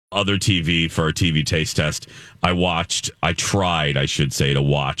other TV for our TV taste test. I tried, I should say, to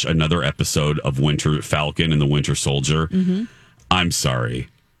watch another episode of Winter Falcon and the Winter Soldier. Mm-hmm. I'm sorry.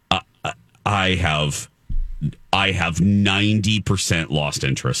 I have 90% lost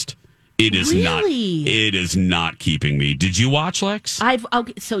interest. It is not keeping me. Did you watch, Lex?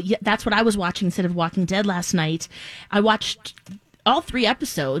 That's what I was watching instead of Walking Dead last night. I watched all 3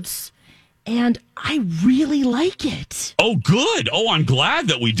 episodes, and I really like it. Oh, good. Oh, I'm glad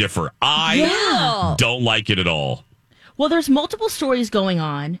that we differ. I don't like it at all. Well, there's multiple stories going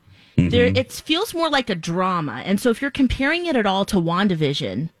on. Mm-hmm. It feels more like a drama, and so if you're comparing it at all to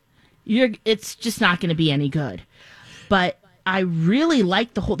WandaVision, it's just not going to be any good. But I really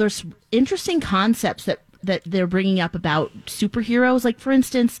like there's interesting concepts that they're bringing up about superheroes. Like, for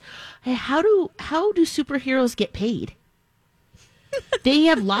instance, how do superheroes get paid? They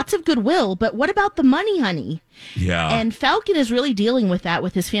have lots of goodwill, but what about the money, honey? Yeah. And Falcon is really dealing with that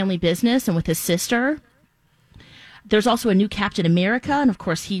with his family business and with his sister. There's also a new Captain America, and of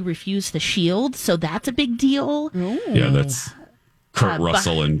course he refused the shield, so that's a big deal. Ooh. Yeah, that's Kurt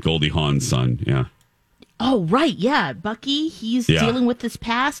Russell and Goldie Hawn's son, yeah. Oh, right, yeah. Bucky, he's dealing with his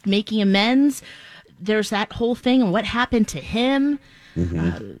past, making amends. There's that whole thing and what happened to him.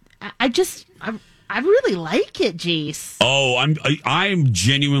 Mm-hmm. I really like it, Jace. Oh, I'm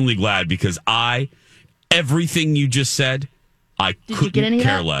genuinely glad because everything you just said, I couldn't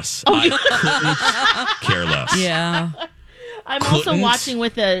care less. Oh, I couldn't care less. Yeah. I'm also watching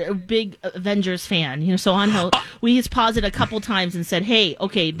with a big Avengers fan, so he's paused it a couple times and said, "Hey,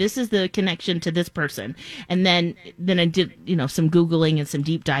 okay, this is the connection to this person," and then I did, some Googling and some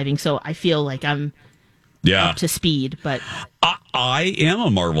deep diving, so I feel like I'm up to speed. But I am a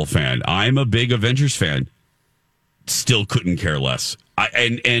Marvel fan. I'm a big Avengers fan. Still couldn't care less.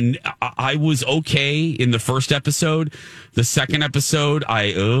 I was okay in the first episode. The second episode,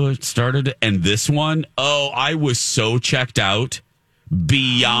 I started, and this one, I was so checked out,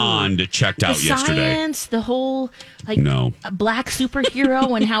 beyond checked out yesterday. Science, the whole a black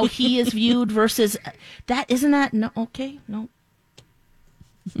superhero and how he is viewed versus that. Isn't that no? Okay, no.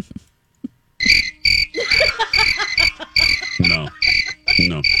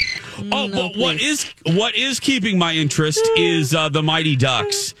 No. Oh, but what is keeping my interest is the Mighty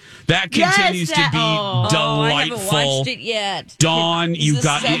Ducks. That continues to be delightful. I haven't watched it yet. Dawn, you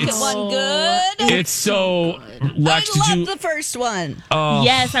got it. Is the second one good? It's so. Lex, I loved the first one. Oh.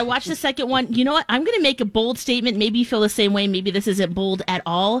 Yes, I watched the second one. You know what? I'm going to make a bold statement. Maybe you feel the same way. Maybe this isn't bold at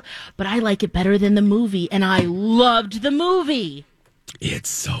all, but I like it better than the movie, and I loved the movie. It's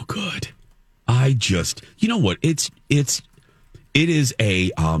so good. You know what? It is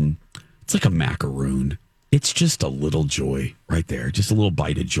it's like a macaroon. It's just a little joy right there. Just a little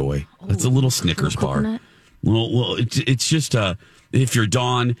bite of joy. It's a little Snickers bar. Well, it's just if you're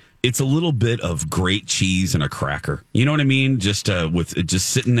Dawn, it's a little bit of grate cheese and a cracker. You know what I mean? Just with just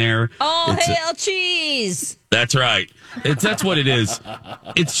sitting there. Oh, hail cheese! That's right. That's what it is.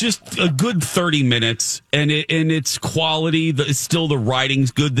 It's just a good 30 minutes, and it's quality. Still the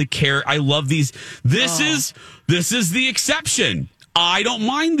writing's good. The care. I love these. This is the exception. I don't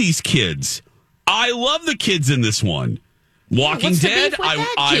mind these kids. I love the kids in this one. Walking Dead,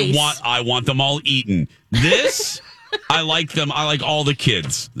 I want them all eaten. This, I like them. I like all the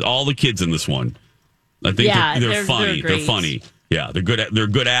kids. All the kids in this one. I think they're funny. They're funny. Yeah, they're good. They're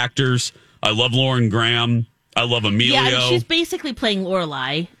good actors. I love Lauren Graham. I love Emilio. Yeah, she's basically playing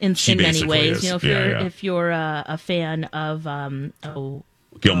Lorelai in many ways. Is. If you're a fan of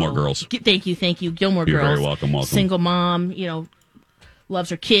Gilmore Girls. Thank you, Gilmore Girls. You're very welcome. Single mom, loves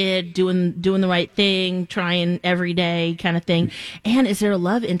her kid, doing the right thing, trying every day kind of thing. And is there a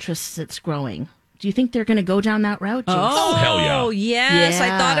love interest that's growing? Do you think they're going to go down that route? Oh, hell yeah. Oh, yes. Yeah.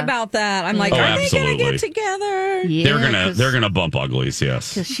 I thought about that. I'm like, are they going to get together? Yeah, they're going to bump uglies,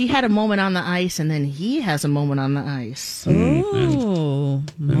 yes. Because she had a moment on the ice, and then he has a moment on the ice. Oh,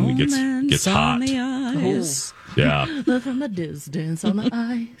 and it gets hot. On the ice. Yeah. From a distance on the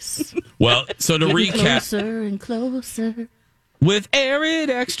ice. Well, so to recap. Closer and closer. With Air It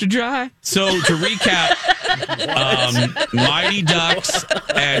Extra Dry. So to recap, Mighty Ducks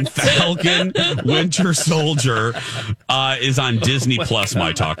and Falcon Winter Soldier is on Disney Plus,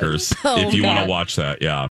 my talkers. If you want to watch that, yeah.